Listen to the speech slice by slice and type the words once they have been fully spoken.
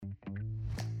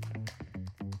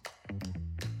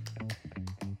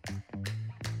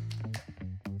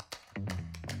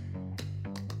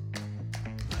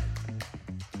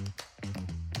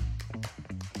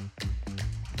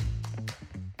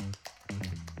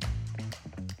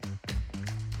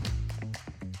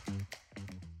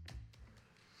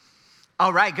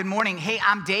All right, good morning. Hey,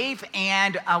 I'm Dave,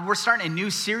 and we're starting a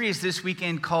new series this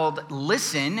weekend called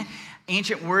Listen,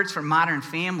 Ancient Words for Modern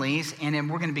Families, and then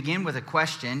we're going to begin with a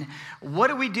question. What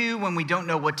do we do when we don't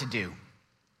know what to do?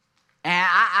 And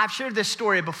I've shared this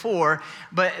story before,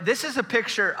 but this is a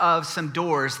picture of some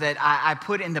doors that I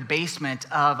put in the basement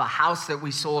of a house that we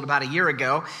sold about a year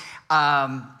ago,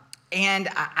 and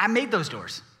I made those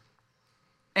doors.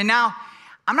 And now,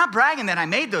 I'm not bragging that I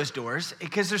made those doors,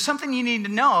 because there's something you need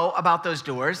to know about those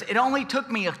doors. It only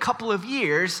took me a couple of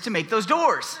years to make those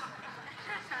doors.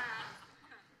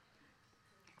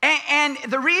 And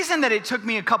the reason that it took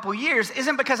me a couple years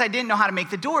isn't because I didn't know how to make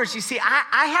the doors. You see,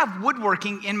 I have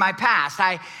woodworking in my past.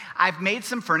 I've made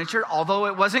some furniture, although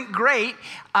it wasn't great.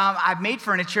 I've made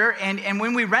furniture, and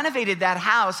when we renovated that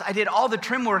house, I did all the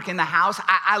trim work in the house.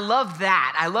 I love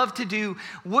that. I love to do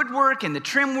woodwork and the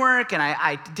trim work, and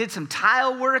I did some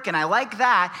tile work, and I like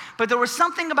that. But there was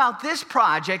something about this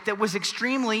project that was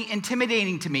extremely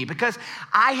intimidating to me because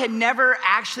I had never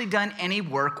actually done any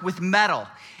work with metal.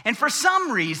 And for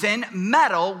some reason,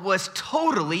 metal was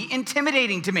totally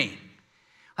intimidating to me.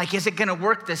 Like, is it gonna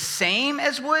work the same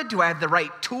as wood? Do I have the right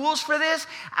tools for this?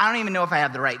 I don't even know if I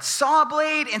have the right saw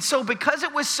blade. And so because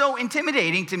it was so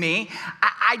intimidating to me,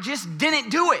 I just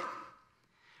didn't do it.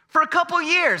 For a couple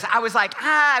years, I was like,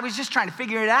 I was just trying to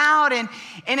figure it out. And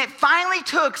it finally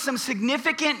took some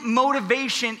significant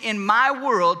motivation in my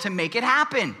world to make it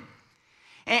happen.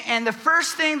 And the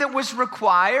first thing that was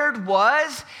required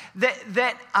was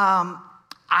that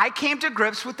I came to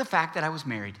grips with the fact that I was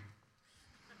married.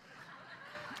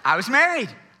 I was married.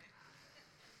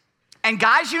 And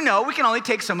guys, you know, we can only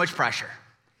take so much pressure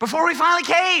before we finally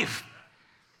cave.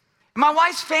 My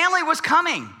wife's family was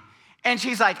coming. And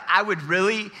she's like, I would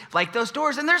really like those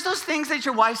doors. And there's those things that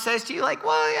your wife says to you, like,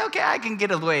 well, okay, I can get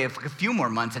away with a few more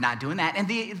months of not doing that. And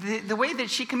the way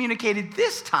that she communicated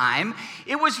this time,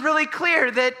 it was really clear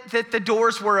that the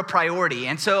doors were a priority.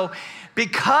 And so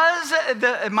because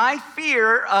my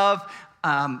fear of,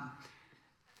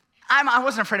 I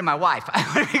wasn't afraid of my wife. I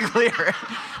want to be clear.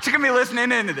 She's going to be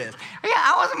listening into this. Yeah,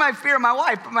 I wasn't my fear of my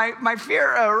wife, but my fear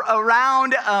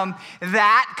around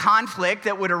that conflict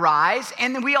that would arise.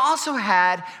 And then we also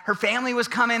had, her family was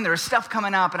coming, there was stuff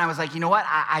coming up, and I was like, you know what?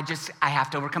 I have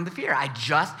to overcome the fear. I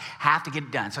just have to get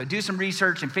it done. So I do some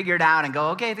research and figure it out and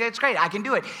go, okay, that's great, I can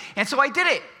do it. And so I did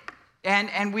it.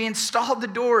 And we installed the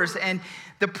doors, and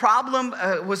the problem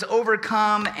was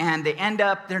overcome, and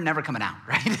they're never coming out,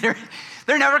 right?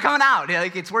 They're never coming out.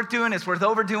 Like, it's worth doing, it's worth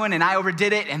overdoing, and I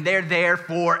overdid it, and they're there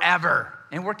forever.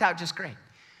 And it worked out just great.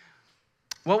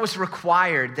 What was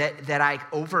required that I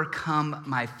overcome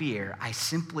my fear? I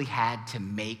simply had to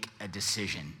make a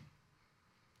decision.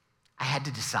 I had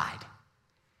to decide.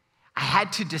 I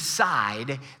had to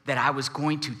decide that I was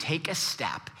going to take a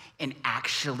step and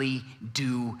actually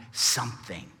do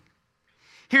something.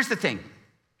 Here's the thing.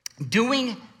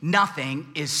 Doing nothing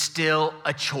is still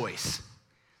a choice.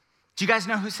 Do you guys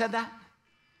know who said that?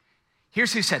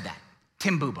 Here's who said that.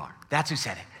 Tim Bubar. That's who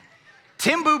said it.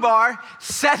 Tim Bubar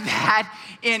said that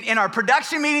in our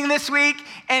production meeting this week.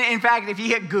 And in fact, if you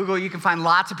hit Google, you can find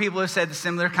lots of people who have said the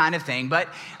similar kind of thing. But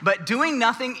doing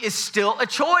nothing is still a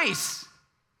choice.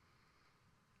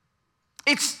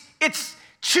 It's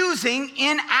choosing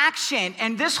in action.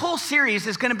 And this whole series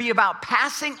is going to be about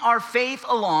passing our faith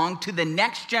along to the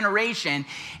next generation.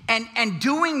 And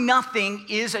doing nothing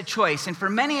is a choice. And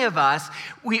for many of us,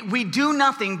 we do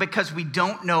nothing because we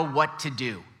don't know what to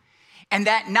do. And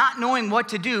that not knowing what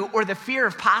to do, or the fear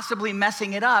of possibly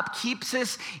messing it up, keeps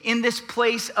us in this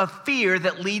place of fear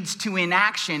that leads to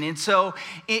inaction. And so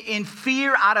in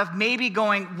fear out of maybe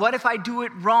going, what if I do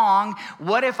it wrong?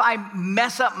 What if I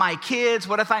mess up my kids?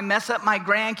 What if I mess up my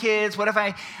grandkids? What if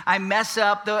I mess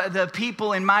up the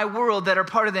people in my world that are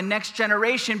part of the next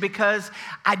generation, because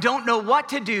I don't know what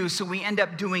to do, so we end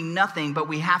up doing nothing. But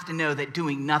we have to know that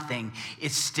doing nothing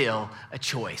is still a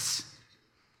choice.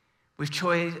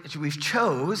 We've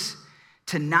chose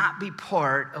to not be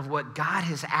part of what God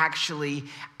has actually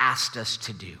asked us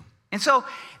to do. And so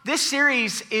this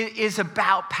series is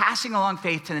about passing along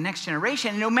faith to the next generation.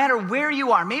 And no matter where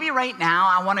you are, maybe right now,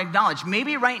 I want to acknowledge,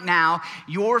 maybe right now,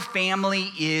 your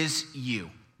family is you.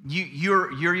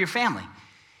 You're your family.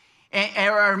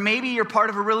 Or maybe you're part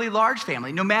of a really large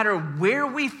family. No matter where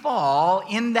we fall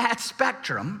in that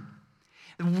spectrum,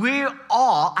 we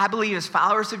all, I believe, as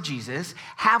followers of Jesus,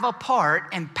 have a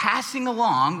part in passing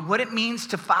along what it means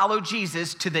to follow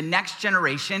Jesus to the next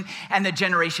generation and the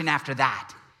generation after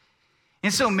that.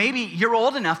 And so maybe you're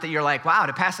old enough that you're like, wow,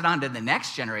 to pass it on to the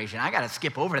next generation, I got to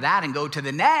skip over that and go to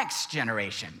the next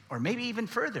generation, or maybe even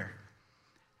further.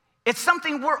 It's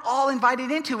something we're all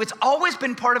invited into. It's always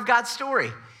been part of God's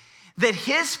story, that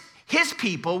his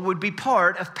people would be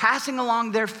part of passing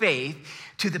along their faith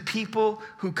to the people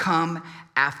who come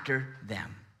after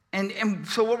them. And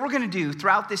so what we're going to do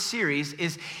throughout this series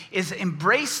is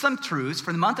embrace some truths.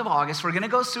 For the month of August, we're going to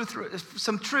go through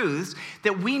some truths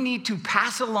that we need to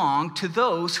pass along to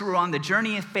those who are on the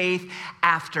journey of faith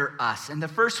after us. And the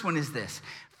first one is this: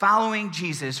 following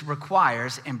Jesus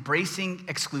requires embracing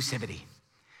exclusivity.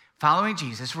 Following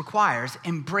Jesus requires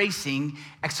embracing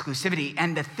exclusivity.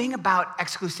 And the thing about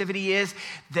exclusivity is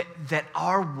that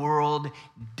our world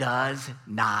does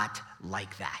not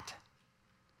like that.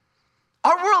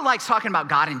 Our world likes talking about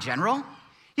God in general.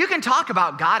 You can talk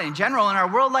about God in general, and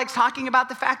our world likes talking about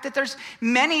the fact that there's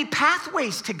many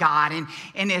pathways to God.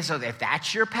 And so if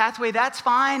that's your pathway, that's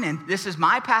fine. And this is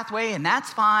my pathway, and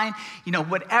that's fine. You know,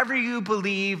 whatever you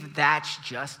believe, that's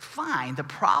just fine. The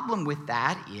problem with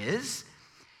that is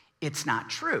it's not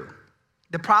true.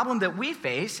 The problem that we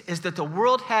face is that the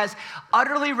world has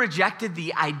utterly rejected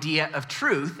the idea of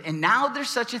truth, and now there's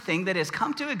such a thing that has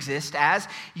come to exist as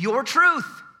your truth.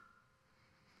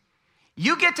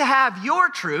 You get to have your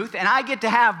truth, and I get to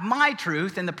have my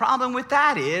truth, and the problem with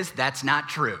that is that's not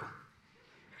true.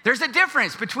 There's a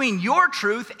difference between your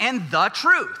truth and the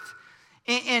truth.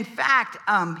 In fact,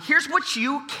 here's what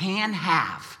you can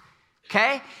have,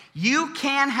 okay? You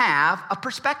can have a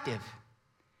perspective.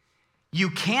 You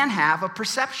can have a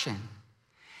perception.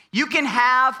 You can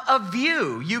have a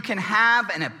view. You can have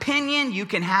an opinion. You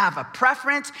can have a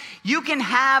preference. You can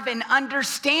have an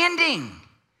understanding.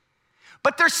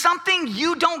 But there's something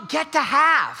you don't get to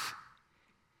have.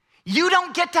 You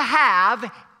don't get to have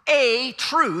a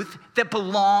truth that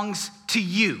belongs to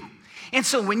you. And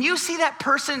so when you see that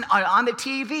person on the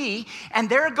TV and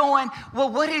they're going,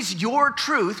 well, what is your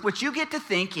truth? What you get to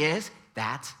think is,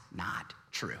 that's not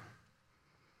true.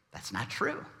 That's not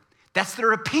true. That's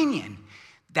their opinion.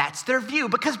 That's their view.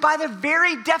 Because by the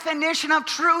very definition of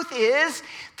truth is,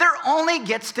 there only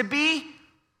gets to be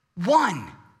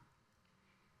one.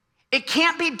 It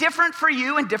can't be different for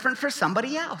you and different for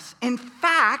somebody else. In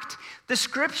fact, the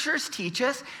scriptures teach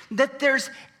us that there's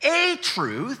a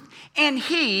truth and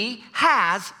he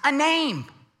has a name.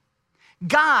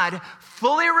 God,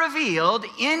 fully revealed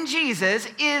in Jesus,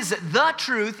 is the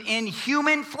truth in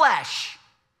human flesh.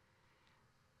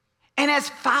 And as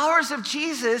followers of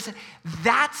Jesus,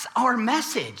 that's our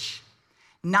message.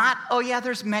 Not, oh yeah,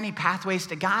 there's many pathways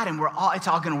to God and it's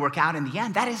all going to work out in the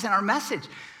end. That isn't our message.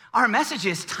 Our message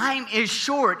is time is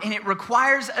short and it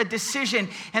requires a decision,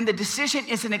 and the decision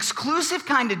is an exclusive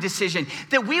kind of decision,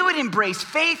 that we would embrace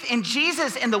faith in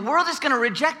Jesus, and the world is going to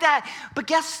reject that. But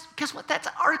guess what?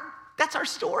 That's our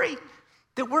story,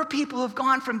 that we're people who have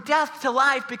gone from death to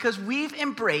life because we've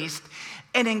embraced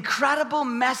an incredible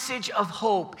message of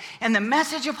hope. And the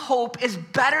message of hope is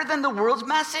better than the world's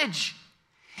message.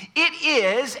 It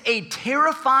is a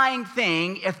terrifying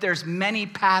thing if there's many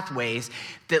pathways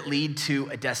that lead to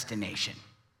a destination.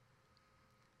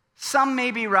 Some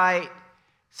may be right,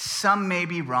 some may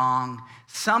be wrong.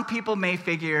 Some people may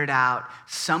figure it out,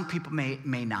 some people may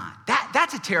not.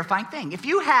 That's a terrifying thing. If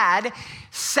you had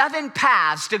 7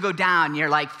 paths to go down, you're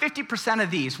like 50%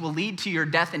 of these will lead to your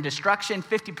death and destruction,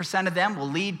 50% of them will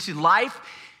lead to life.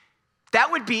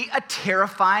 That would be a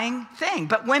terrifying thing.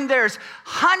 But when there's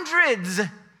hundreds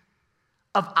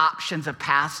of options of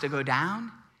paths to go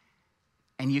down,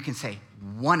 and you can say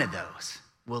one of those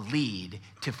will lead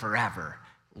to forever,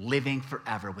 living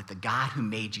forever with the God who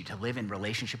made you to live in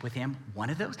relationship with him, one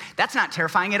of those, that's not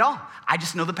terrifying at all. I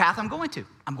just know the path I'm going to.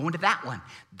 I'm going to that one.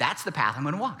 That's the path I'm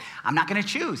going to walk. I'm not going to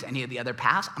choose any of the other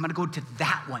paths. I'm going to go to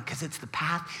that one because it's the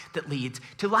path that leads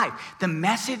to life. The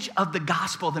message of the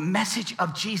gospel, the message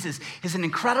of Jesus, is an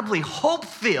incredibly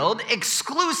hope-filled,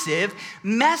 exclusive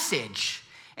message.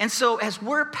 And so as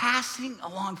we're passing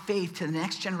along faith to the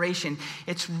next generation,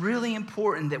 it's really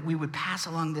important that we would pass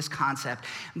along this concept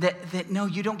that no,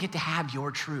 you don't get to have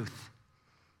your truth.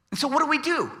 And so what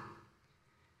do?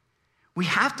 We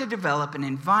have to develop an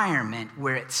environment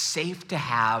where it's safe to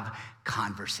have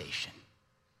conversation.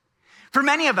 For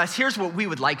many of us, here's what we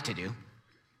would like to do.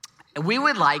 We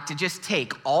would like to just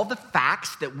take all the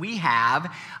facts that we have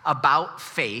about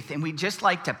faith, and we just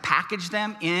like to package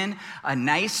them in a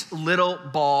nice little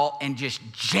ball and just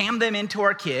jam them into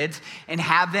our kids and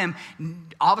have them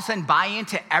all of a sudden buy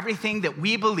into everything that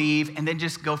we believe and then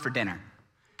just go for dinner,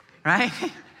 right?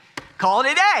 Call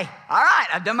it a day. All right,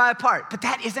 I've done my part. But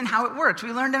that isn't how it works.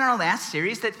 We learned in our last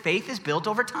series that faith is built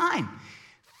over time.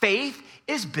 Faith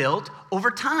is built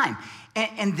over time.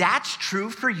 And that's true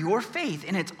for your faith.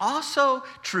 And it's also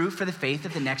true for the faith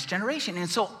of the next generation. And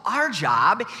so our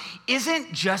job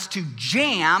isn't just to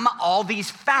jam all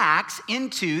these facts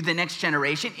into the next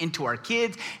generation, into our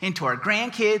kids, into our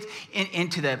grandkids,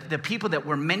 into the people that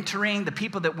we're mentoring, the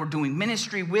people that we're doing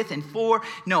ministry with and for.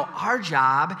 No, our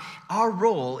job, our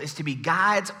role is to be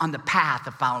guides on the path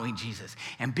of following Jesus.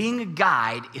 And being a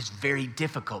guide is very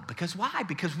difficult. Because why?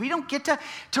 Because we don't get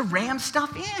to ram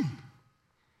stuff in.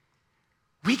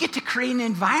 We get to create an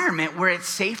environment where it's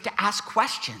safe to ask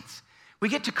questions. We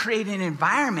get to create an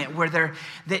environment where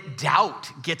that doubt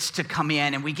gets to come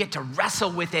in, and we get to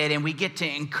wrestle with it, and we get to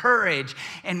encourage.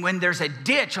 And when there's a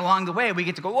ditch along the way, we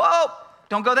get to go, whoa,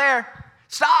 don't go there.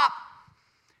 Stop.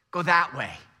 Go that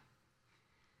way.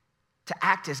 To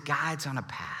act as guides on a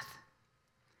path.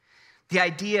 The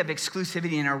idea of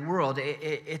exclusivity in our world,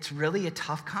 it's really a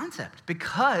tough concept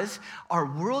because our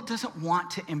world doesn't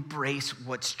want to embrace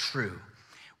what's true.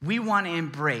 We want to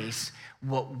embrace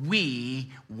what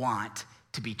we want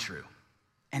to be true.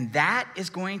 And that is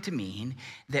going to mean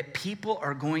that people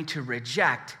are going to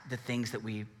reject the things that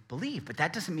we believe, but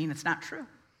that doesn't mean it's not true.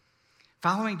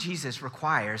 Following Jesus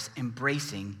requires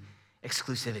embracing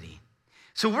exclusivity.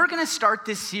 So we're going to start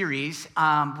this series.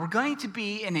 We're going to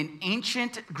be in an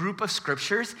ancient group of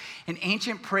scriptures, an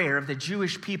ancient prayer of the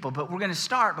Jewish people, but we're going to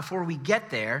start before we get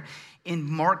there in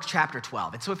Mark chapter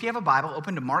 12. And so if you have a Bible,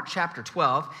 open to Mark chapter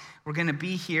 12. We're going to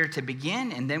be here to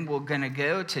begin, and then we're going to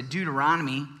go to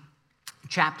Deuteronomy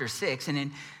chapter 6. And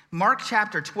in Mark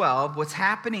chapter 12, what's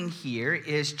happening here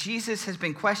is Jesus has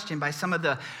been questioned by some of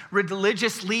the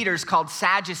religious leaders called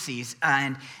Sadducees,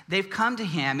 and they've come to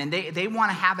him, and they want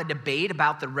to have a debate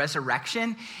about the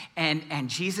resurrection, and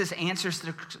Jesus answers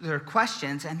their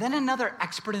questions, and then another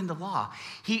expert in the law,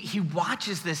 he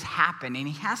watches this happen, and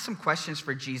he has some questions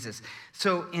for Jesus.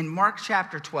 So in Mark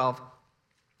chapter 12,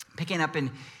 picking up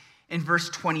in verse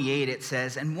 28, it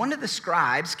says, "And one of the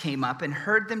scribes came up and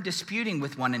heard them disputing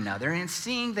with one another, and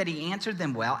seeing that he answered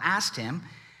them well, asked him,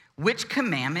 'Which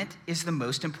commandment is the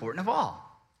most important of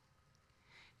all?'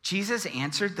 Jesus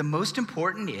answered, 'The most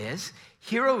important is,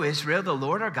 Hear, O Israel, the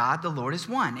Lord our God, the Lord is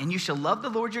one. And you shall love the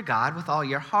Lord your God with all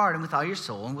your heart and with all your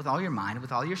soul and with all your mind and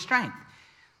with all your strength.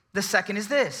 The second is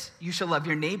this, you shall love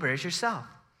your neighbor as yourself.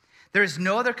 There is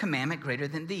no other commandment greater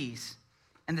than these.'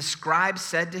 And the scribe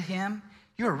said to him,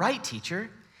 'You are right, teacher.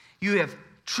 You have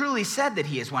truly said that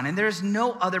he is one, and there is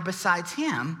no other besides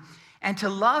him. And to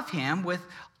love him with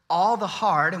all the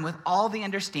heart and with all the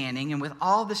understanding and with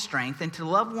all the strength, and to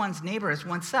love one's neighbor as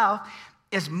oneself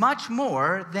is much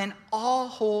more than all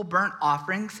whole burnt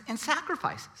offerings and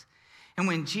sacrifices.' And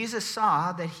when Jesus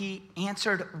saw that he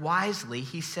answered wisely,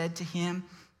 he said to him,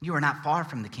 'You are not far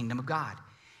from the kingdom of God.'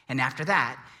 And after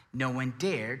that, no one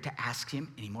dared to ask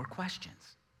him any more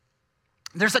questions."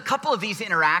 There's a couple of these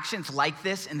interactions like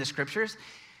this in the scriptures.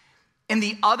 In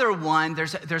the other one,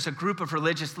 there's a group of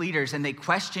religious leaders, and they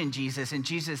question Jesus, and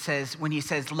Jesus says, when he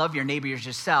says, "Love your neighbor as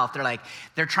yourself,"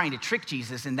 they're trying to trick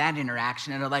Jesus in that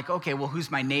interaction, and they're like, "Okay, well,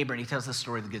 who's my neighbor?" And he tells the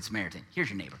story of the Good Samaritan. Here's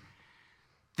your neighbor.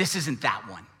 This isn't that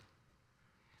one.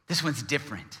 This one's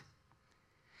different.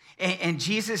 And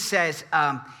Jesus says,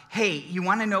 hey, you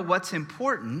want to know what's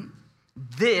important?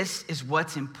 This is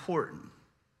what's important.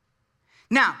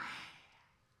 Now,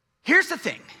 here's the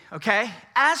thing, okay?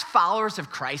 As followers of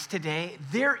Christ today,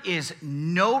 there is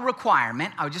no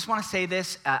requirement, I just want to say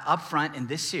this up front in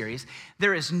this series,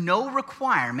 there is no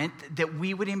requirement that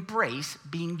we would embrace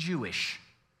being Jewish,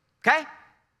 okay?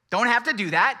 Don't have to do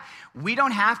that. We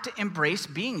don't have to embrace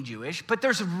being Jewish, but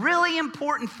there's a really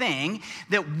important thing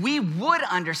that we would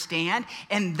understand,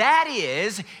 and that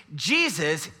is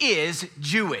Jesus is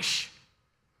Jewish.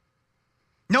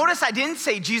 Notice I didn't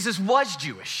say Jesus was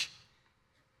Jewish.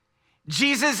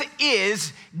 Jesus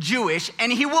is Jewish, and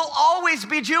he will always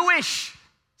be Jewish.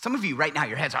 Some of you right now,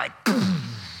 your heads are like,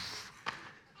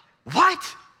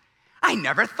 what? I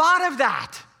never thought of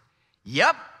that.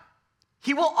 Yep,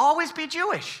 he will always be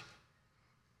Jewish.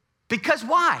 Because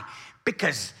why?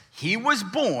 Because he was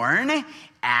born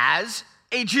as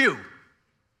a Jew.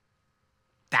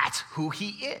 That's who he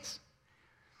is.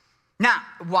 Now,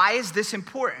 why is this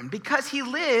important? Because he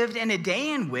lived in a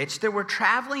day in which there were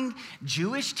traveling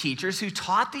Jewish teachers who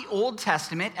taught the Old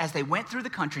Testament as they went through the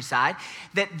countryside,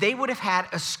 that they would have had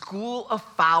a school of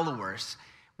followers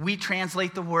we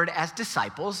translate the word as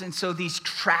disciples. And so these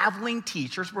traveling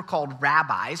teachers were called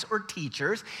rabbis or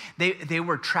teachers. They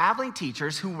were traveling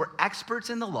teachers who were experts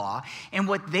in the law. And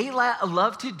what they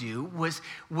loved to do was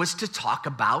to talk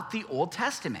about the Old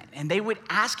Testament. And they would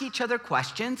ask each other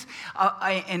questions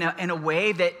in a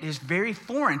way that is very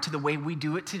foreign to the way we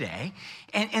do it today.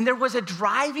 And there was a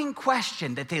driving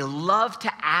question that they loved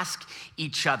to ask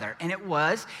each other. And it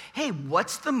was, hey,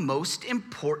 what's the most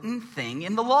important thing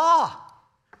in the law?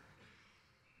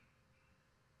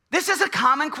 This is a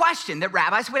common question that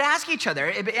rabbis would ask each other.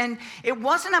 And it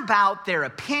wasn't about their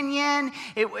opinion.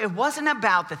 It wasn't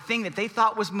about the thing that they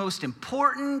thought was most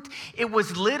important. It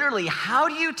was literally, how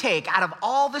do you take out of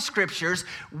all the scriptures,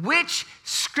 which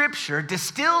scripture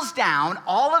distills down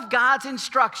all of God's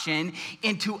instruction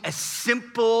into a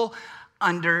simple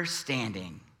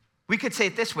understanding? We could say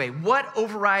it this way: what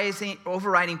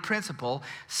overriding principle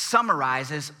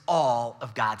summarizes all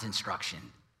of God's instruction?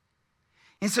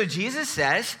 And so Jesus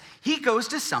says he goes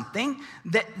to something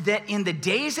that in the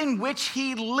days in which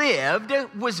he lived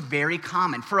was very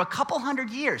common. For a couple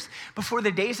hundred years before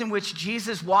the days in which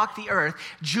Jesus walked the earth,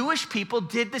 Jewish people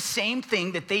did the same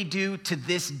thing that they do to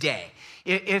this day.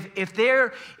 If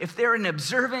they're an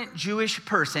observant Jewish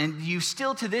person, you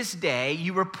still to this day,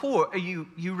 you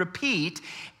repeat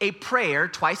a prayer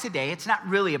twice a day. It's not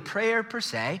really a prayer per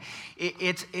se.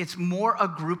 It's more a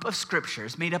group of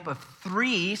scriptures made up of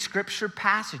 3 scripture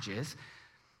passages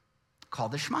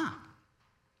called the Shema.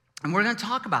 And we're going to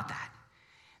talk about that.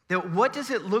 What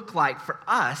does it look like for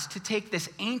us to take this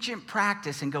ancient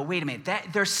practice and go, wait a minute,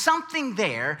 there's something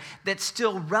there that's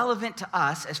still relevant to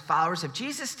us as followers of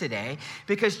Jesus today,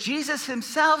 because Jesus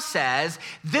himself says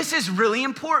this is really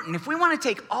important. If we want to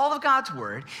take all of God's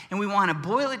word and we want to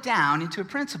boil it down into a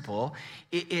principle,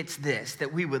 it's this,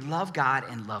 that we would love God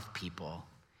and love people.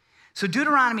 So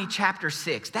Deuteronomy chapter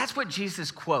 6, that's what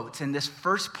Jesus quotes in this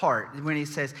first part when he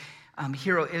says,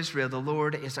 Hear, O Israel, the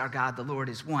Lord is our God, the Lord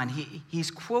is one. He's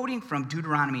quoting from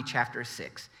Deuteronomy chapter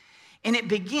 6. And it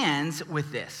begins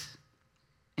with this.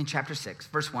 In chapter 6,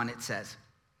 verse 1, it says,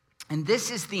 and this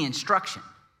is the instruction,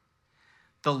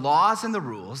 the laws and the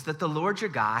rules that the Lord your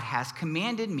God has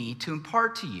commanded me to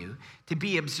impart to you, to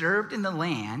be observed in the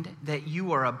land that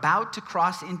you are about to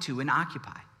cross into and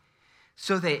occupy,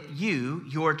 so that you,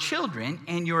 your children,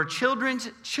 and your children's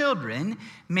children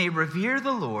may revere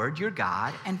the Lord your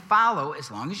God and follow,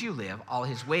 as long as you live, all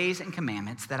his ways and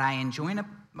commandments that I enjoin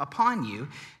upon you,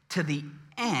 to the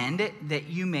end that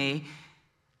you may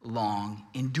long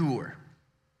endure.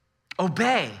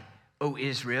 Obey, O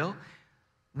Israel,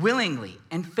 willingly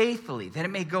and faithfully, that it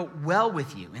may go well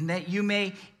with you, and that you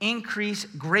may increase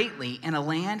greatly in a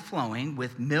land flowing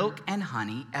with milk and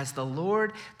honey, as the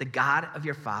Lord, the God of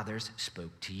your fathers,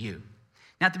 spoke to you.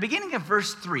 Now, at the beginning of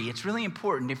verse 3, it's really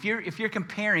important. If you're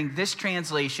comparing this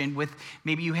translation with,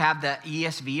 maybe you have the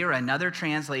ESV or another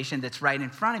translation that's right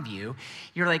in front of you,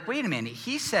 you're like, wait a minute,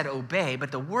 he said obey,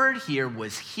 but the word here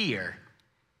was hear.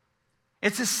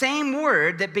 It's the same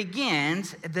word that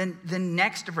begins the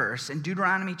next verse in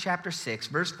Deuteronomy chapter 6,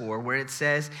 verse 4, where it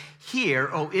says, Hear,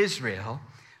 O Israel,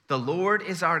 the Lord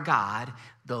is our God,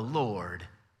 the Lord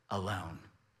alone.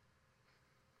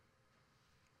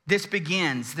 This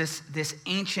begins this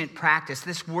ancient practice.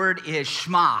 This word is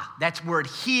Shema. That's word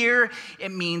hear.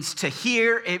 It means to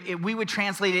hear. We would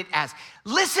translate it as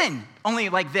listen, only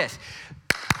like this.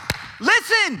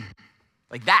 Listen,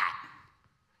 like that.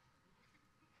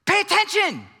 Pay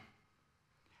attention.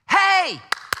 Hey.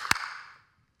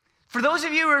 For those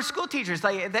of you who are school teachers,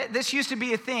 this used to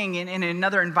be a thing in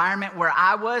another environment where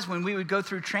I was. When we would go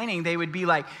through training, they would be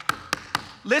like,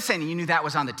 listen, you knew that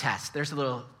was on the test. There's a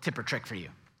little tip or trick for you.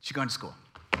 You're going to school.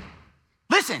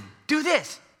 Listen, do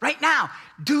this right now.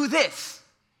 Do this.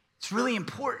 It's really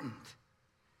important.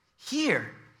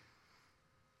 Hear,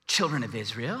 children of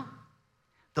Israel,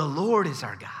 the Lord is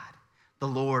our God, the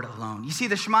Lord alone. You see,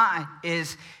 the Shema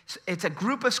it's a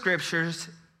group of scriptures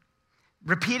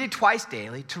repeated twice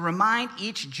daily to remind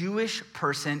each Jewish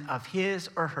person of his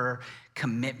or her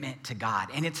commitment to God.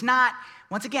 And it's not,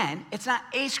 once again, it's not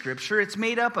a scripture. It's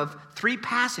made up of 3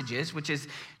 passages, which is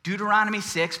Deuteronomy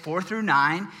 6, 4 through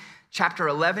 9, chapter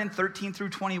 11, 13 through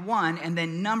 21, and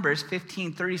then Numbers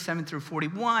 15, 37 through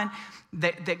 41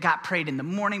 that got prayed in the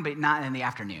morning, but not in the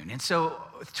afternoon. And so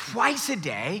twice a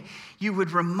day, you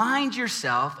would remind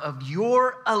yourself of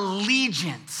your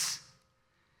allegiance.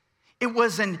 It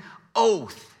was an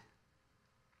oath.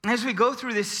 As we go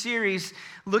through this series,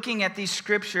 looking at these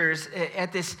scriptures,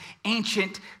 at this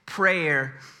ancient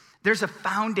prayer, there's a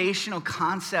foundational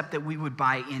concept that we would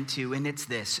buy into, and it's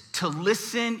this: to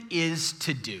listen is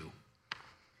to do.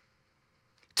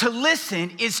 To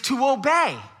listen is to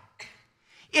obey.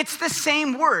 It's the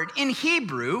same word. In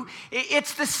Hebrew,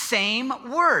 it's the same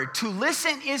word. To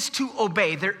listen is to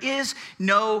obey. There is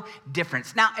no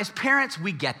difference. Now, as parents,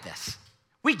 we get this.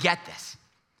 We get this.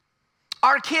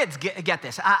 Our kids get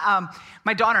this.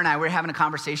 My daughter and I were having a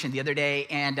conversation the other day,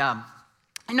 and now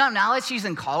that she's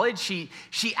in college, she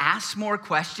asks more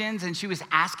questions, and she was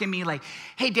asking me like,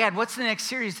 hey, Dad, what's the next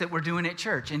series that we're doing at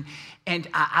church? And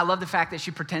I love the fact that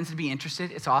she pretends to be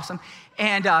interested. It's awesome.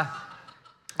 And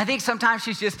I think sometimes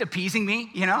she's just appeasing me,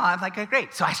 I'm like,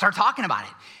 great. So I start talking about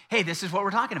it. Hey, this is what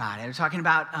we're talking about. And we're talking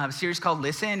about a series called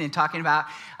Listen, and talking about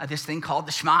this thing called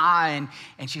the Shema.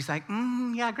 And she's like,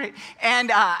 yeah, great.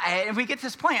 And we get to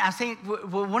this point, I'm saying,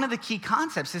 well, one of the key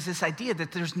concepts is this idea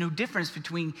that there's no difference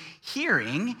between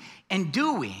hearing and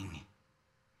doing.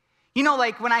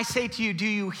 Like when I say to you, do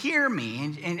you hear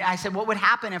me? And I said, what would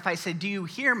happen if I said, do you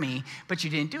hear me, but you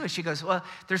didn't do it? She goes, well,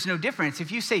 there's no difference.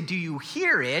 If you say, do you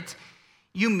hear it,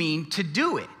 you mean to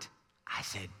do it. I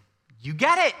said, you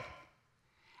get it.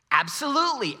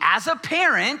 Absolutely. As a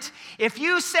parent, if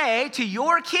you say to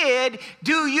your kid,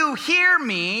 do you hear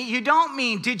me? You don't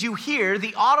mean, did you hear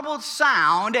the audible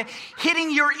sound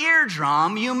hitting your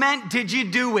eardrum? You meant, did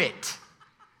you do it?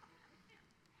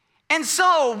 And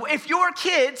so if your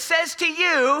kid says to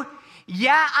you,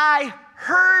 yeah, I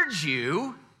heard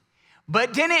you,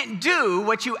 but didn't do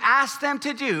what you asked them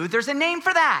to do, there's a name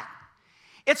for that.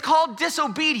 It's called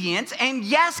disobedience, and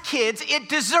yes, kids, it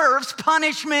deserves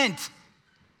punishment.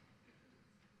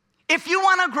 If you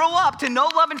want to grow up to know,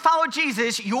 love, and follow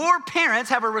Jesus, your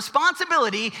parents have a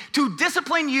responsibility to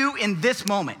discipline you in this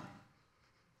moment,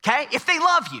 okay? If they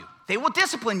love you, they will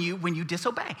discipline you when you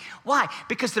disobey. Why?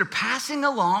 Because they're passing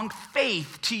along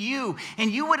faith to you, and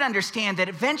you would understand that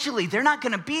eventually they're not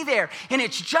going to be there, and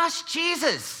it's just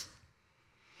Jesus.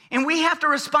 And we have to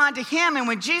respond to him. And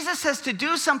when Jesus says to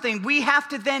do something, we have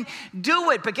to then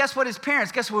do it. But guess what, as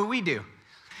parents, guess what we do?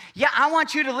 Yeah, I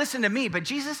want you to listen to me. But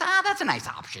Jesus, that's a nice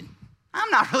option. I'm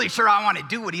not really sure I want to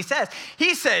do what he says.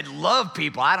 He said, love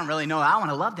people. I don't really know. I want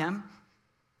to love them.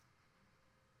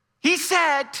 He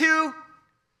said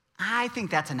I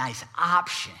think that's a nice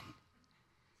option.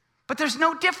 But there's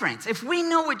no difference. If we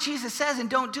know what Jesus says and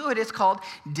don't do it, it's called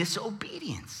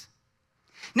disobedience.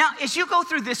 Now, as you go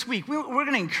through this week, we're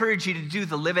going to encourage you to do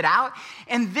the Live It Out.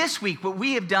 And this week, what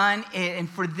we have done, and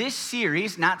for this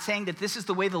series, not saying that this is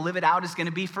the way the Live It Out is going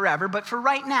to be forever, but for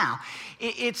right now,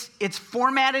 it's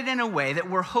formatted in a way that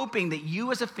we're hoping that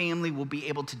you as a family will be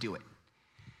able to do it.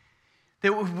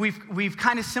 That we've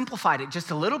kind of simplified it just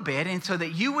a little bit, and so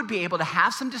that you would be able to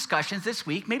have some discussions this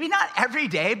week, maybe not every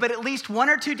day, but at least 1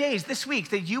 or 2 days this week,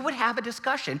 that you would have a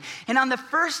discussion. And on the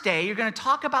first day, you're going to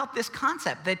talk about this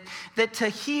concept that to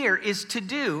hear is to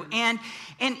do. And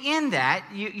in that,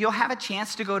 you'll have a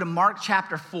chance to go to Mark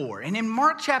chapter 4. And in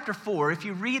Mark chapter 4, if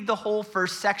you read the whole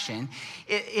first section,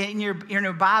 in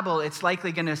your Bible, it's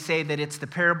likely going to say that it's the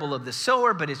parable of the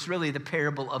sower, but it's really the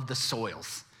parable of the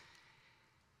soils.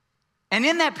 And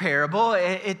in that parable,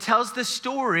 it tells the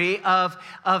story of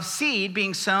seed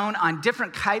being sown on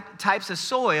different types of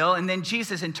soil, and then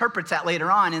Jesus interprets that later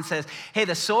on and says, hey,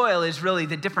 the soil is really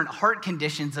the different heart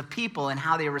conditions of people and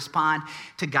how they respond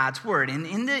to God's word. And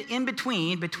in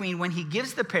between when he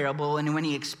gives the parable and when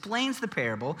he explains the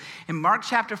parable, in Mark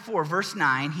chapter 4, verse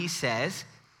 9, he says,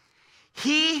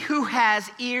 he who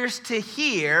has ears to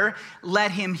hear,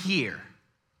 let him hear.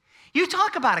 You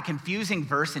talk about a confusing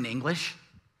verse in English.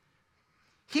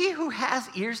 He who has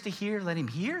ears to hear, let him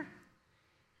hear.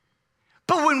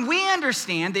 But when we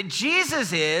understand that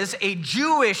Jesus is a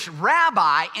Jewish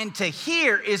rabbi and to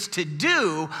hear is to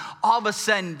do, all of a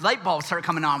sudden light bulbs start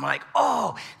coming on. We're like,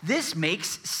 oh, this makes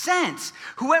sense.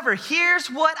 Whoever hears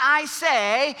what I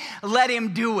say, let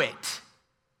him do it.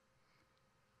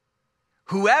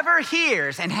 Whoever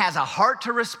hears and has a heart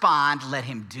to respond, let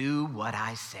him do what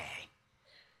I say.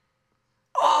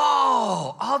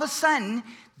 Oh, all of a sudden,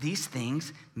 these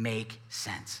things make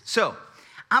sense. So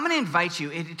I'm going to invite you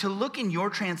to look in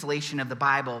your translation of the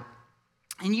Bible,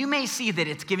 and you may see that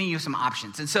it's giving you some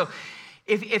options. And so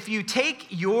if you take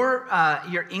your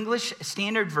English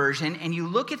Standard Version and you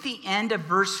look at the end of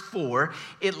verse 4,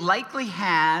 it likely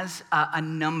has a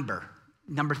number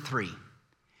 3.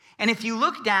 And if you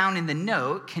look down in the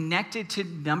note connected to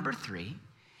number 3,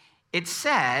 it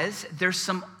says there's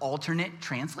some alternate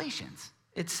translations.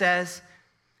 It says,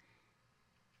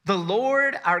 the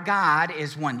Lord our God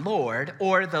is one Lord,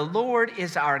 or the Lord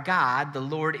is our God, the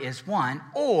Lord is one,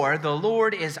 or the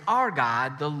Lord is our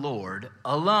God, the Lord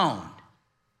alone.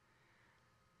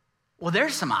 Well,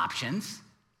 there's some options.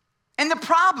 And the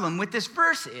problem with this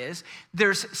verse is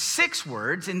there's 6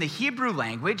 words in the Hebrew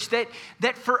language that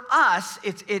for us,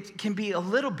 it can be a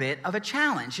little bit of a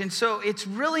challenge. And so it's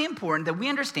really important that we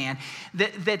understand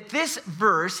that this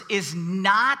verse is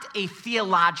not a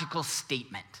theological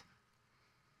statement.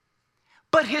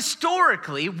 But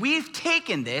historically, we've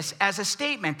taken this as a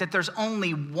statement that there's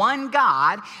only one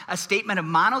God, a statement of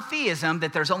monotheism,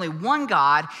 that there's only one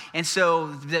God. And so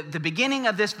the beginning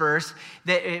of this verse,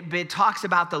 that it talks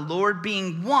about the Lord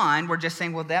being one. We're just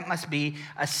saying, well, that must be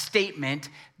a statement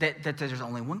that there's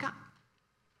only one God.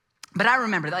 But I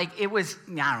remember, it was,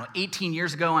 18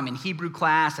 years ago, I'm in Hebrew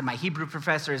class, and my Hebrew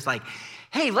professor is like,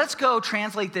 hey, let's go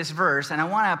translate this verse. And I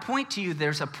want to point to you,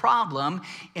 there's a problem,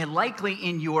 and likely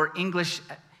in your English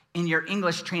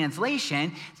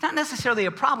translation. It's not necessarily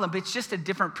a problem, but it's just a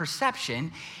different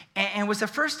perception. And it was the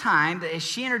first time that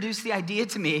she introduced the idea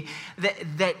to me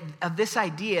of this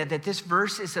idea that this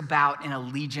verse is about an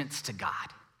allegiance to God.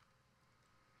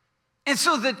 And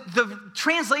so the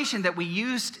translation that we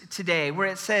used today, where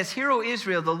it says, "Hear, O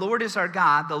Israel, the Lord is our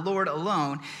God, the Lord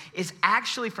alone," is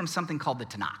actually from something called the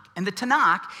Tanakh. And the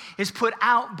Tanakh is put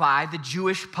out by the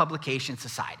Jewish Publication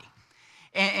Society.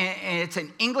 And it's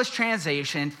an English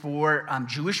translation for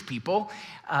Jewish people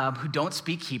who don't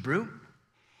speak Hebrew.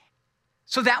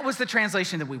 So that was the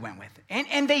translation that we went with.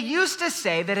 And they used to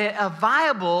say that a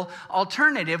viable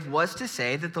alternative was to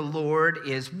say that the Lord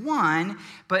is one,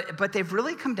 but they've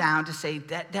really come down to say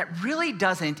that really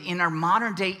doesn't, in our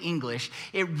modern day English,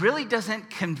 it really doesn't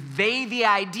convey the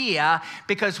idea,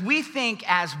 because we think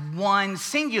as one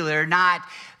singular, not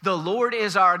the Lord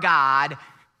is our God,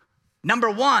 number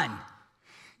one.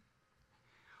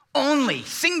 Only,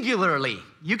 singularly.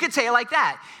 You could say it like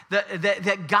that.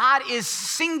 That God is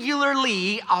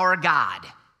singularly our God.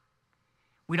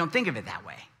 We don't think of it that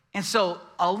way. And so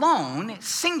alone,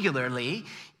 singularly,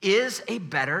 is a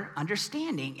better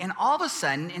understanding. And all of a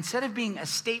sudden, instead of being a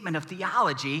statement of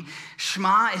theology,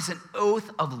 Shema is an oath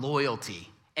of loyalty.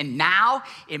 And now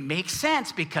it makes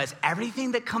sense, because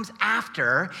everything that comes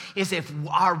after is, if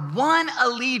our one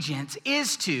allegiance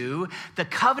is to the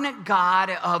covenant God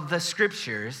of the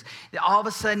scriptures, all of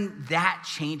a sudden that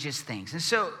changes things. And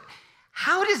so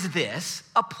how does this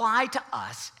apply to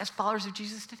us as followers of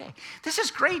Jesus today? This is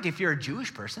great if you're a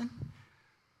Jewish person,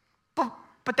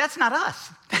 but that's not us.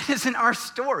 That isn't our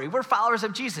story. We're followers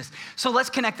of Jesus. So let's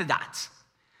connect the dots.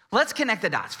 Let's connect the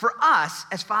dots. For us,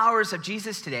 as followers of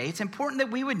Jesus today, it's important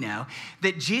that we would know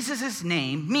that Jesus'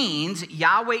 name means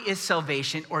Yahweh is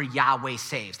salvation, or Yahweh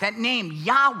saves. That name,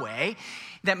 Yahweh,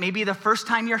 that may be the first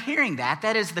time you're hearing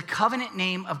that is the covenant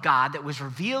name of God that was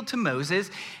revealed to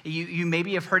Moses. You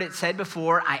maybe have heard it said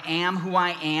before, I am who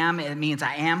I am. It means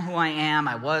I am who I am.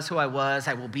 I was who I was.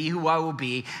 I will be who I will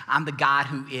be. I'm the God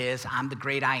who is. I'm the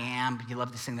great I am. You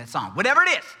love to sing that song. Whatever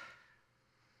it is.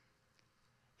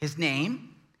 His name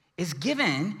is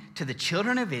given to the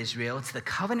children of Israel. It's the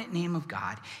covenant name of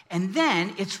God. And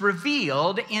then it's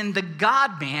revealed in the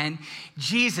God-man,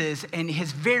 Jesus, and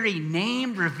his very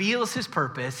name reveals his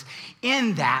purpose.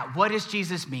 In that, what does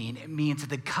Jesus mean? It means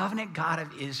that the covenant God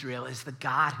of Israel is the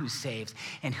God who saves.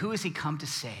 And who has he come to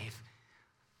save?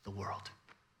 The world.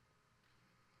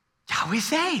 Yahweh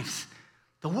saves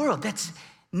the world. That's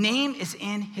name is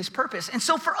in his purpose. And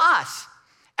so for us,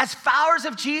 as followers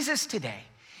of Jesus today,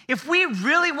 if we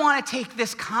really want to take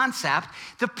this concept,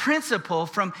 the principle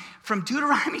from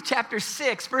Deuteronomy chapter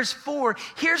 6, verse 4,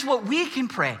 here's what we can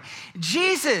pray.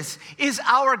 Jesus is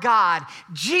our God,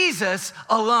 Jesus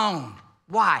alone.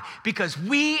 Why? Because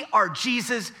we are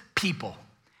Jesus' people.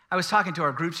 I was talking to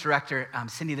our group's director,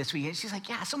 Cindy, this week, and she's like,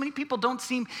 yeah, so many people don't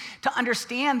seem to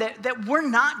understand that we're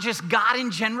not just God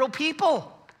in general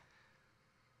people.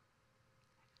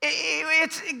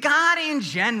 It's God in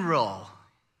general.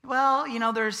 Well,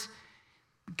 there's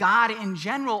God in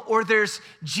general, or there's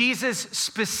Jesus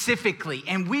specifically,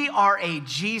 and we are a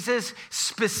Jesus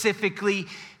specifically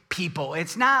people.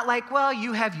 It's not like, well,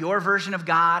 you have your version of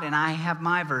God and I have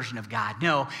my version of God.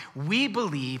 No, we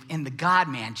believe in the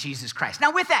God-man, Jesus Christ.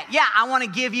 Now with that, I want to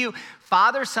give you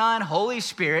Father, Son, Holy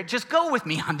Spirit. Just go with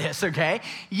me on this, okay?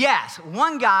 Yes,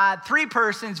 one God, 3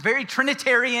 persons, very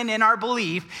Trinitarian in our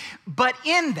belief, but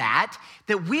in that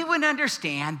we would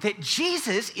understand that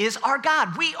Jesus is our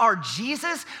God. We are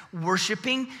Jesus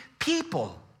worshiping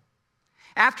people.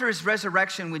 After his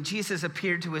resurrection, when Jesus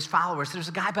appeared to his followers, there's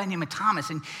a guy by the name of Thomas,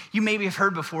 and you maybe have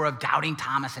heard before of doubting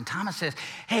Thomas. And Thomas says,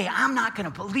 hey, I'm not going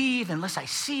to believe unless I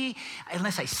see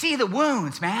the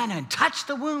wounds, man, and touch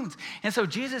the wounds. And so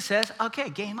Jesus says, okay,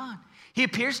 game on. He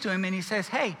appears to him and he says,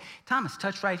 hey, Thomas,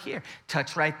 touch right here,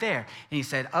 touch right there. And he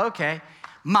said, okay,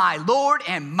 my Lord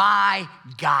and my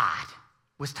God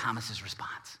was Thomas's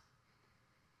response.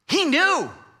 He knew.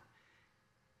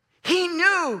 He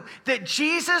knew that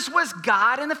Jesus was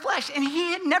God in the flesh, and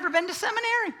he had never been to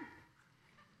seminary.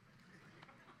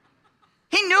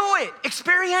 He knew it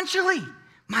experientially.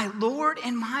 My Lord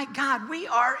and my God, we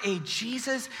are a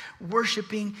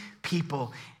Jesus-worshiping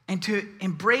people. And to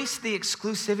embrace the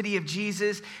exclusivity of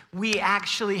Jesus, we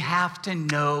actually have to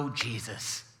know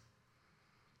Jesus.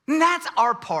 And that's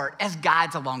our part as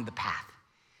guides along the path.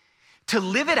 To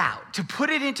live it out, to put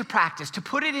it into practice, to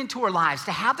put it into our lives,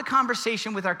 to have the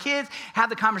conversation with our kids, have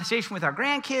the conversation with our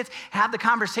grandkids, have the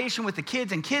conversation with the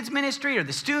kids in kids ministry or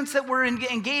the students that we're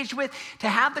engaged with, to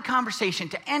have the conversation,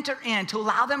 to enter in, to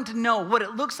allow them to know what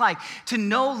it looks like to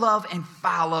know, love, and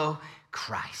follow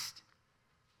Christ.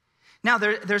 Now,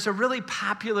 there's a really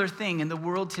popular thing in the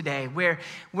world today where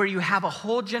you have a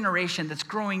whole generation that's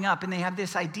growing up and they have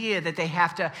this idea that they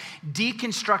have to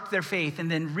deconstruct their faith and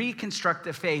then reconstruct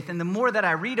their faith. And the more that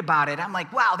I read about it, I'm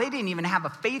like, wow, they didn't even have a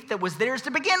faith that was theirs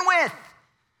to begin with.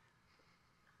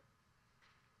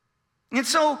 And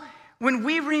so when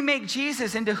we remake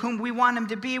Jesus into whom we want him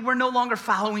to be, we're no longer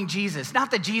following Jesus.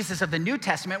 Not the Jesus of the New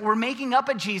Testament. We're making up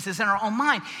a Jesus in our own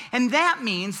mind. And that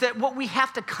means that what we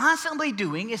have to constantly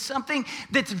doing is something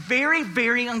that's very,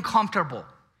 very uncomfortable.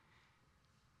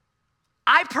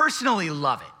 I personally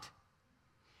love it.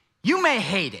 You may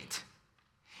hate it.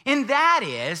 And that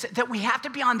is that we have to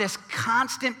be on this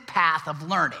constant path of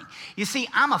learning. You see,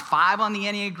 I'm a 5 on the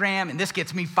Enneagram, and this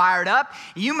gets me fired up.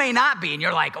 You may not be, and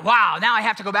you're like, wow, now I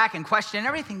have to go back and question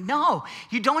everything. No,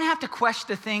 you don't have to question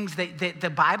the things that the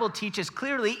Bible teaches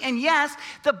clearly. And yes,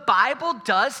 the Bible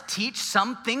does teach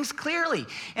some things clearly.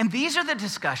 And these are the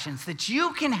discussions that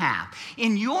you can have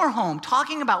in your home,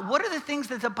 talking about what are the things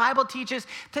that the Bible teaches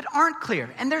that aren't clear.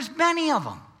 And there's many of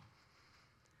them.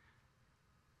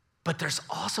 But there's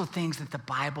also things that the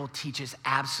Bible teaches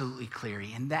absolutely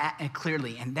clearly, and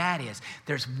that is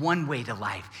there's one way to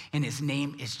life, and his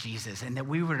name is Jesus, and that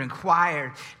we were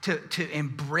required to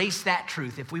embrace that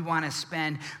truth if we want to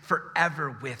spend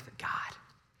forever with God.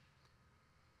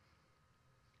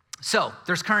 So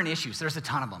there's current issues. There's a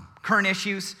ton of them. Current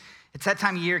issues. It's that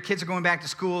time of year. Kids are going back to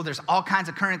school. There's all kinds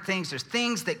of current things. There's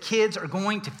things that kids are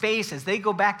going to face as they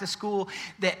go back to school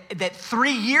that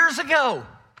 3 years ago,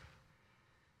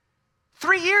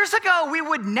 3 years ago, we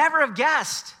would never have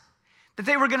guessed that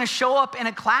they were going to show up in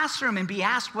a classroom and be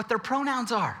asked what their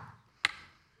pronouns are.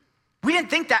 We didn't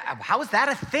think that. How is that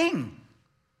a thing?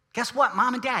 Guess what,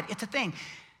 mom and dad? It's a thing.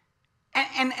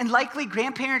 And likely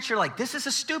grandparents, you're like, this is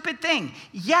a stupid thing.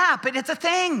 Yeah, but it's a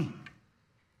thing.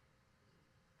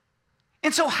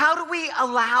 And so how do we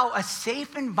allow a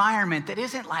safe environment that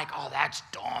isn't like, oh, that's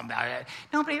dumb.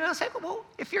 Nobody will say, well,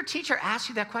 if your teacher asked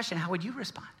you that question, how would you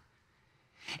respond?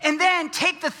 And then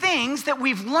take the things that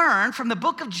we've learned from the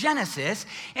book of Genesis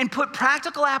and put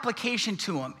practical application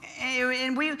to them.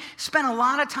 And we spent a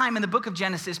lot of time in the book of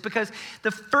Genesis because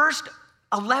the first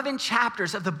 11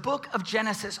 chapters of the book of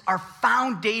Genesis are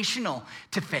foundational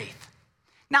to faith.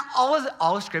 Now,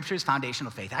 all of Scripture is foundational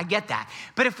faith. I get that.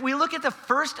 But if we look at the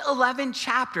first 11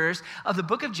 chapters of the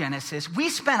book of Genesis, we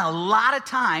spent a lot of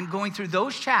time going through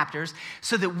those chapters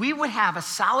so that we would have a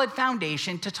solid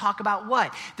foundation to talk about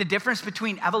what? The difference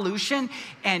between evolution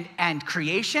and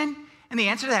creation? And the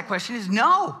answer to that question is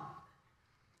no.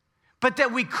 But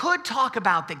that we could talk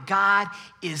about that God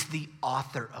is the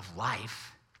author of life.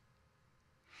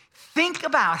 Think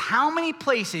about how many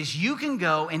places you can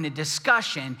go in a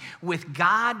discussion with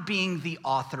God being the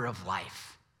author of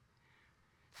life.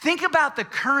 Think about the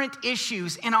current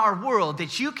issues in our world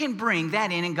that you can bring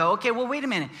that in and go, okay, well, wait a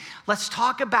minute. Let's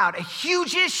talk about a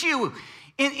huge issue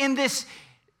in this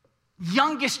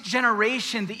youngest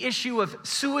generation, the issue of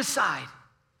suicide.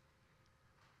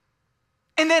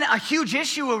 And then a huge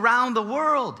issue around the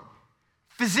world.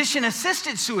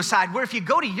 Physician-assisted suicide, where if you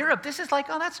go to Europe, this is like,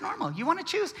 oh, that's normal. You want to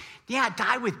choose? Yeah,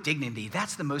 die with dignity.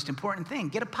 That's the most important thing.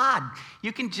 Get a pod.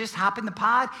 You can just hop in the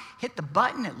pod, hit the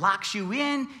button, it locks you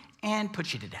in, and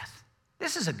puts you to death.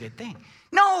 This is a good thing.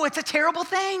 No, it's a terrible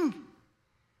thing.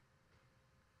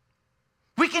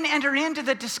 We can enter into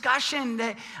the discussion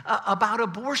about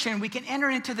abortion. We can enter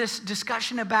into this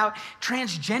discussion about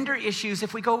transgender issues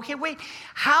if we go, okay, wait,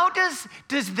 how does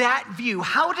that view,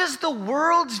 how does the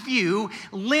world's view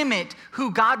limit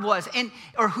who God was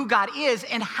or who God is,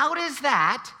 and how does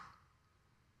that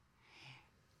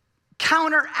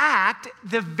counteract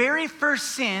the very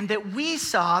first sin that we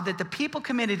saw that the people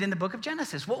committed in the book of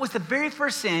Genesis? What was the very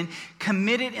first sin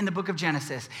committed in the book of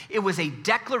Genesis? It was a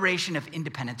declaration of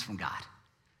independence from God.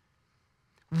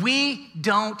 We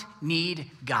don't need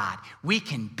God. We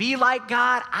can be like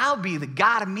God. I'll be the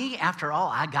God of me. After all,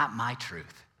 I got my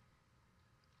truth.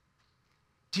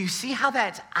 Do you see how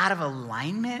that's out of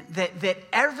alignment? That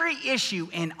every issue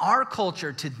in our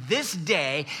culture to this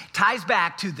day ties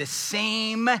back to the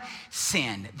same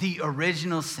sin, the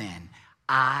original sin.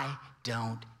 I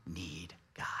don't need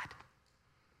God.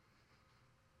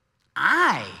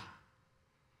 I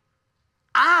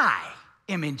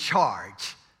am in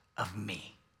charge of me.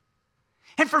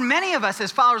 And for many of us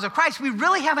as followers of Christ, we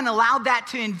really haven't allowed that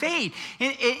to invade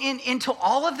into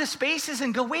all of the spaces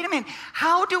and go, wait a minute,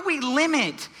 how do we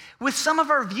limit with some of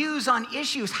our views on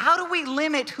issues? How do we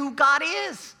limit who God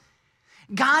is?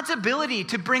 God's ability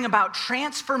to bring about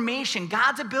transformation,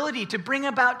 God's ability to bring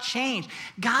about change,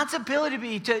 God's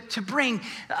ability to bring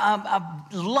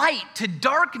light to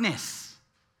darkness.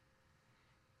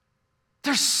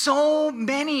 There's so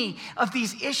many of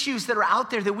these issues that are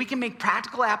out there that we can make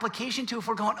practical application to if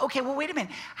we're going, okay, well, wait a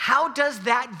minute. How does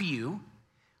that view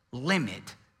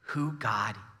limit who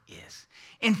God is?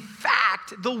 In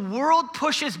fact, the world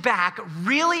pushes back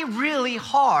really, really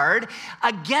hard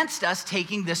against us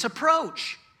taking this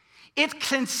approach. It's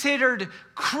considered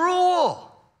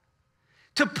cruel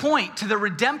to point to the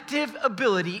redemptive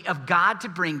ability of God to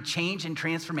bring change and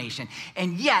transformation,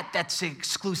 and yet that's the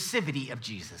exclusivity of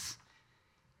Jesus.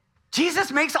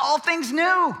 Jesus makes all things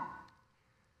new.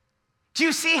 Do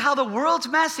you see how the world's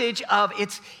message of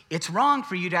it's wrong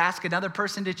for you to ask another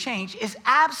person to change is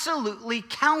absolutely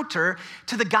counter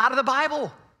to the God of the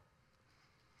Bible?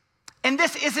 And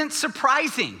this isn't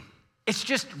surprising. It's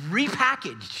just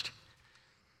repackaged.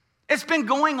 It's been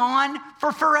going on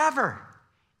for forever.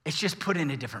 It's just put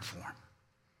in a different form.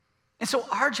 And so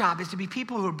our job is to be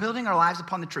people who are building our lives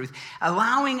upon the truth,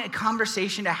 allowing a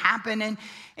conversation to happen,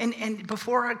 and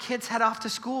before our kids head off to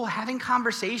school, having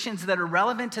conversations that are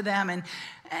relevant to them. And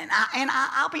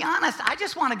I'll be honest, I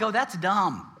just want to go, that's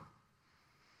dumb.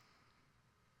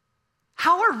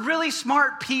 How are really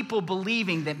smart people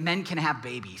believing that men can have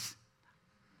babies?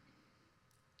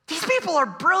 These people are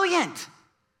brilliant.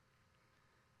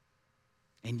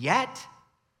 And yet,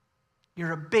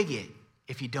 you're a bigot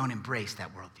if you don't embrace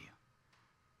that worldview.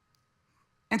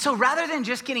 And so rather than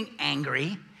just getting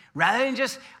angry, rather than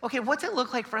just, okay, what's it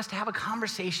look like for us to have a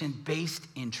conversation based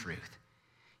in truth?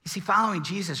 You see, following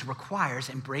Jesus requires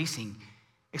embracing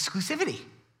exclusivity.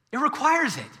 It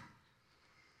requires it.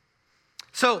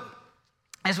 So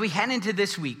as we head into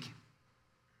this week,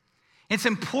 it's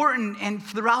important, and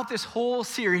throughout this whole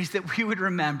series, that we would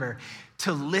remember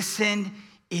to listen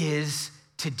is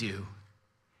to do.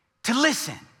 To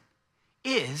listen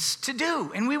is to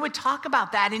do. And we would talk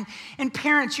about that. And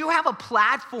parents, you have a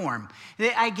platform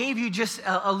that I gave you just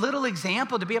a little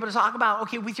example to be able to talk about,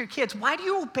 okay, with your kids, why do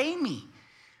you obey me?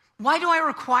 Why do I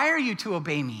require you to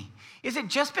obey me? Is it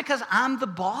just because I'm the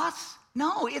boss?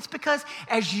 No, it's because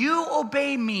as you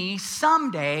obey me,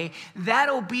 someday that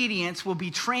obedience will be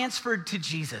transferred to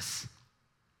Jesus.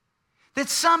 That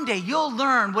someday you'll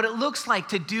learn what it looks like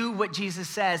to do what Jesus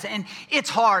says. And it's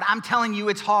hard. I'm telling you,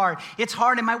 it's hard. It's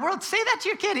hard in my world. Say that to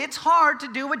your kid. It's hard to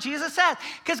do what Jesus says.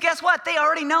 Because guess what? They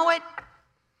already know it.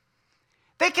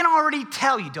 They can already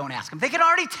tell you, don't ask them. They can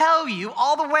already tell you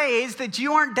all the ways that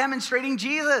you aren't demonstrating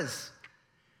Jesus.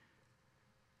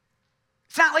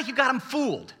 It's not like you got them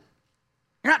fooled.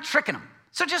 You're not tricking them.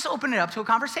 So just open it up to a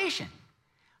conversation.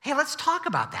 Hey, let's talk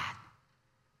about that.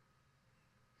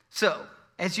 So,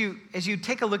 as you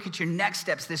take a look at your next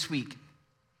steps this week,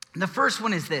 the first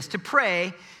one is this: to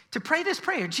pray this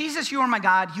prayer. Jesus, you are my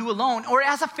God, you alone, or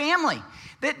as a family,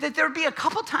 that there would be a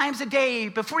couple times a day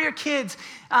before your kids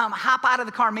hop out of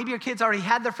the car. Maybe your kids already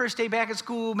had their first day back at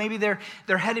school. Maybe they're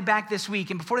headed back this week.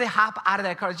 And before they hop out of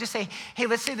that car, just say, hey,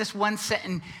 let's say this one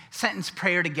sentence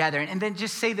prayer together. And then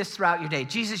just say this throughout your day.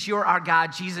 Jesus, you're our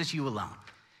God. Jesus, you alone.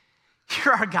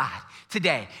 You're our God.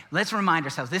 Today, let's remind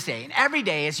ourselves this day and every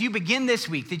day as you begin this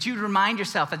week that you remind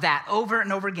yourself of that over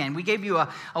and over again. We gave you a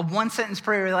one-sentence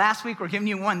prayer last week. We're giving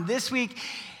you one this week.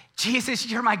 Jesus,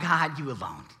 you're my God, you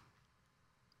alone.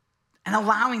 And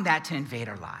allowing that to invade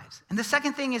our lives. And the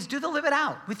second thing is do the live it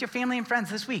out with your family and friends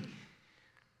this week.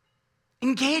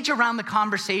 Engage around the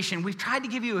conversation. We've tried to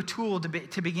give you a tool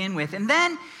to begin with. And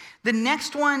then the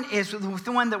next one is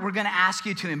the one that we're going to ask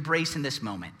you to embrace in this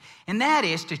moment, and that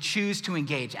is to choose to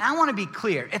engage. And I want to be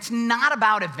clear, it's not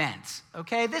about events,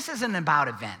 okay? This isn't about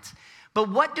events. But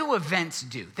what do events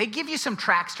do? They give you some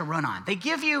tracks to run on. They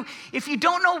give you, if you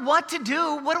don't know what to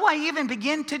do, what do I even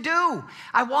begin to do?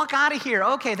 I walk out of here,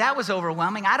 okay, that was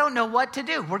overwhelming. I don't know what to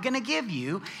do. We're going to give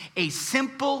you a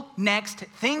simple next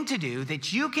thing to do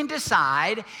that you can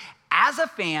decide as a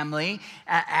family,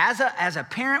 as a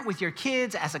parent with your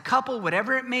kids, as a couple,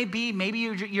 whatever it may be. Maybe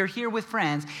you're here with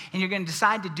friends and you're going to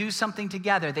decide to do something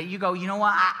together that you go, you know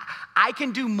what, I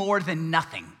can do more than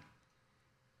nothing.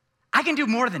 I can do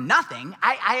more than nothing.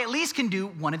 I at least can do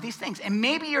one of these things. And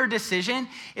maybe your decision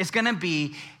is gonna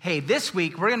be, hey, this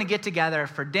week we're gonna get together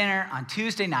for dinner on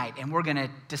Tuesday night and we're gonna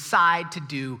decide to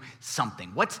do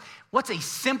something. What's a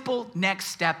simple next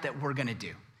step that we're gonna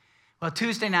do? Well,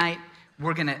 Tuesday night,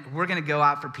 we're gonna go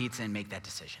out for pizza and make that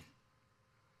decision.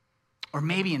 Or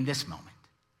maybe in this moment,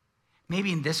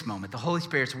 the Holy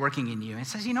Spirit's working in you and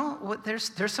says, you know what,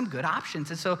 there's some good options.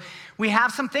 And so we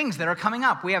have some things that are coming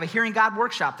up. We have a Hearing God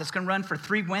workshop that's gonna run for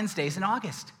 3 Wednesdays in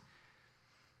August.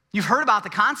 You've heard about the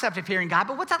concept of hearing God,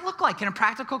 but what's that look like in a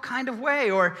practical kind of way?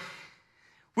 Or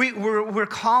we're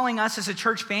calling us as a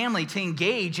church family to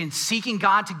engage in seeking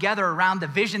God together around the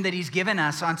vision that he's given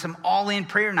us on some all-in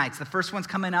prayer nights. The first one's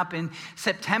coming up in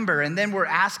September. And then we're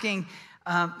asking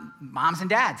moms and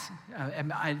dads,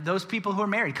 those people who are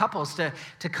married, couples,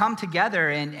 to come together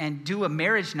and do a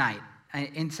marriage night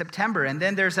in September. And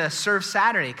then there's a Serve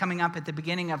Saturday coming up at the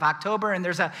beginning of October. And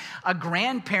there's a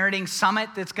grandparenting summit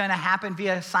that's going to happen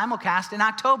via simulcast in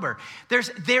October.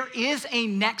 There is a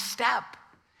next step.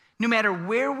 No matter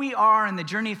where we are in the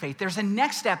journey of faith, there's a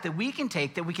next step that we can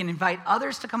take, that we can invite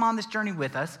others to come on this journey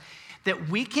with us, that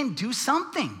we can do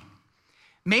something.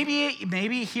 Maybe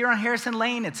here on Harrison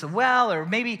Lane, it's a well, or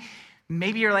maybe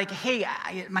you're like, hey,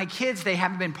 my kids, they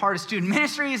haven't been part of student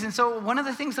ministries, and so one of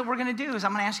the things that we're gonna do is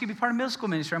I'm gonna ask you to be part of middle school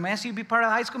ministry, I'm gonna ask you to be part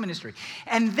of the high school ministry.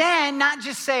 And then not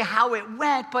just say how it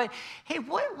went, but hey,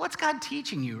 what's God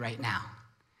teaching you right now?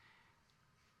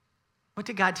 What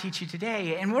did God teach you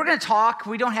today? And we're gonna talk,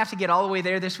 we don't have to get all the way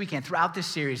there this weekend. Throughout this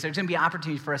series, there's gonna be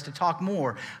opportunities for us to talk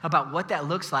more about what that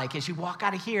looks like as you walk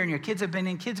out of here and your kids have been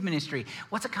in kids ministry.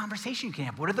 What's a conversation you can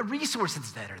have? What are the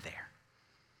resources that are there?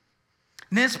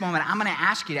 In this moment, I'm gonna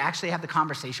ask you to actually have the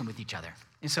conversation with each other.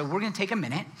 And so we're gonna take a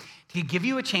minute to give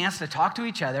you a chance to talk to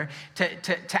each other,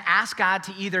 to ask God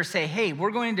to either say, hey,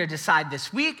 we're going to decide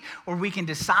this week, or we can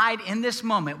decide in this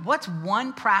moment, what's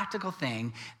one practical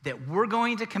thing that we're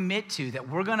going to commit to, that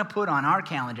we're gonna put on our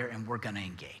calendar and we're gonna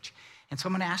engage. And so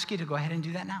I'm gonna ask you to go ahead and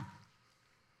do that now.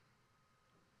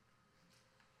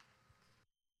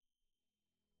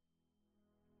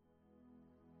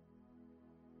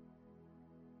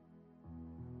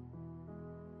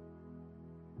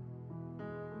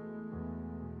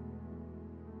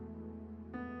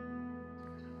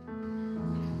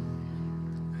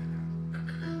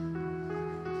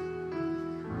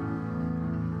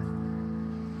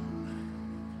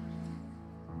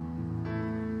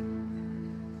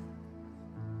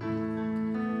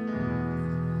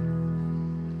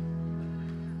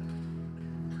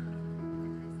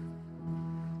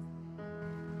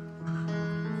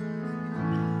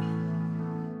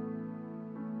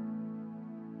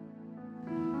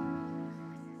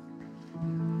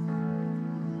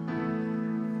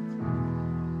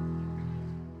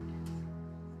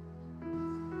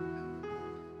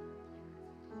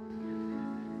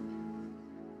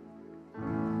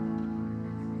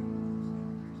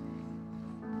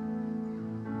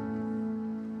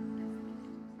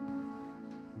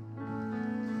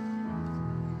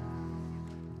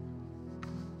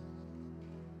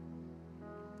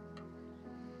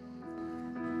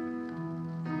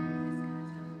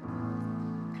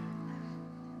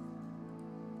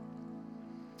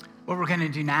 What we're gonna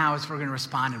do now is we're gonna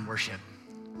respond in worship.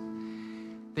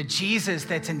 The Jesus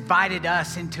that's invited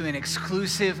us into an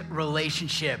exclusive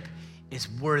relationship is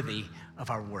worthy of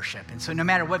our worship. And so no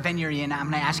matter what venue you're in, I'm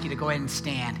gonna ask you to go ahead and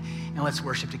stand and let's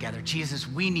worship together. Jesus,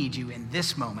 we need you in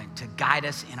this moment to guide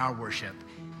us in our worship.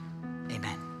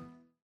 Amen.